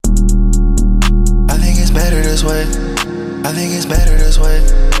this way. I think it's better this way.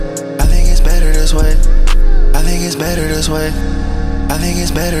 I think it's better this way. I think it's better this way. I think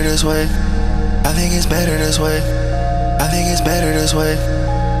it's better this way. I think it's better this way. I think it's better this way.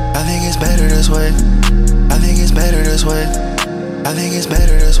 I think it's better this way. I think it's better this way. I think it's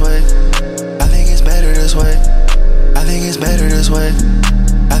better this way. I think it's better this way. I think it's better this way.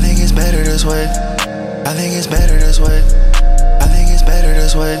 I think it's better this way. I think it's better this way. I think it's better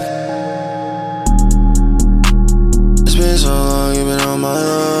this way. It's been so long, you've been on my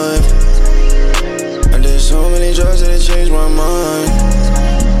life. I did so many drugs that it changed my mind.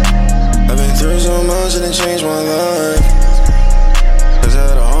 I've been through so much and it changed my life. Cause I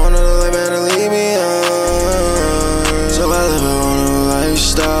had a whole nother life better leave me on. So I live a whole new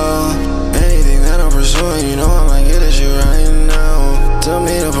lifestyle. Anything that I'm pursuing, you know I might get at you right now. Tell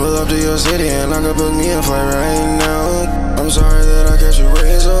me to pull up to your city and I could book me a flight right now. I'm sorry that I kept you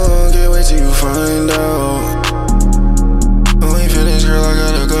waiting so long, can't wait till you find out. When we finish, girl, I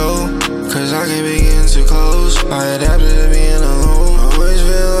gotta go, cause I can't begin too close. I adapted to being alone, always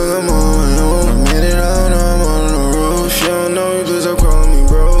feel like I'm on my own. I made it out, now I'm on the road. If you don't know me, please stop calling me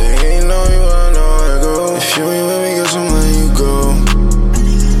bro. They ain't know me, but I know how to go. If you ain't with me, guess I'm letting you go.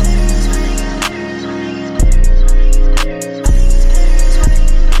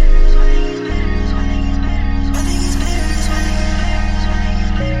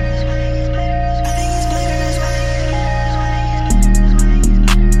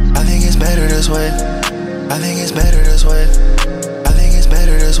 This way. I think it's better this way. I think it's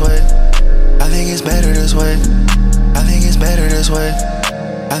better this way. I think it's better this way. I think it's better this way. I think it's better this way.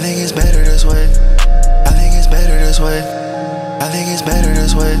 I think it's better this way. I think it's better this way. I think it's better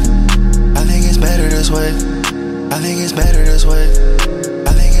this way. I think it's better this way. I think it's better this way.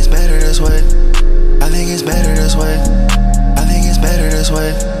 I think it's better this way. I think it's better this way.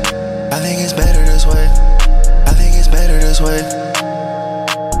 I think it's better this way. I think it's better this way.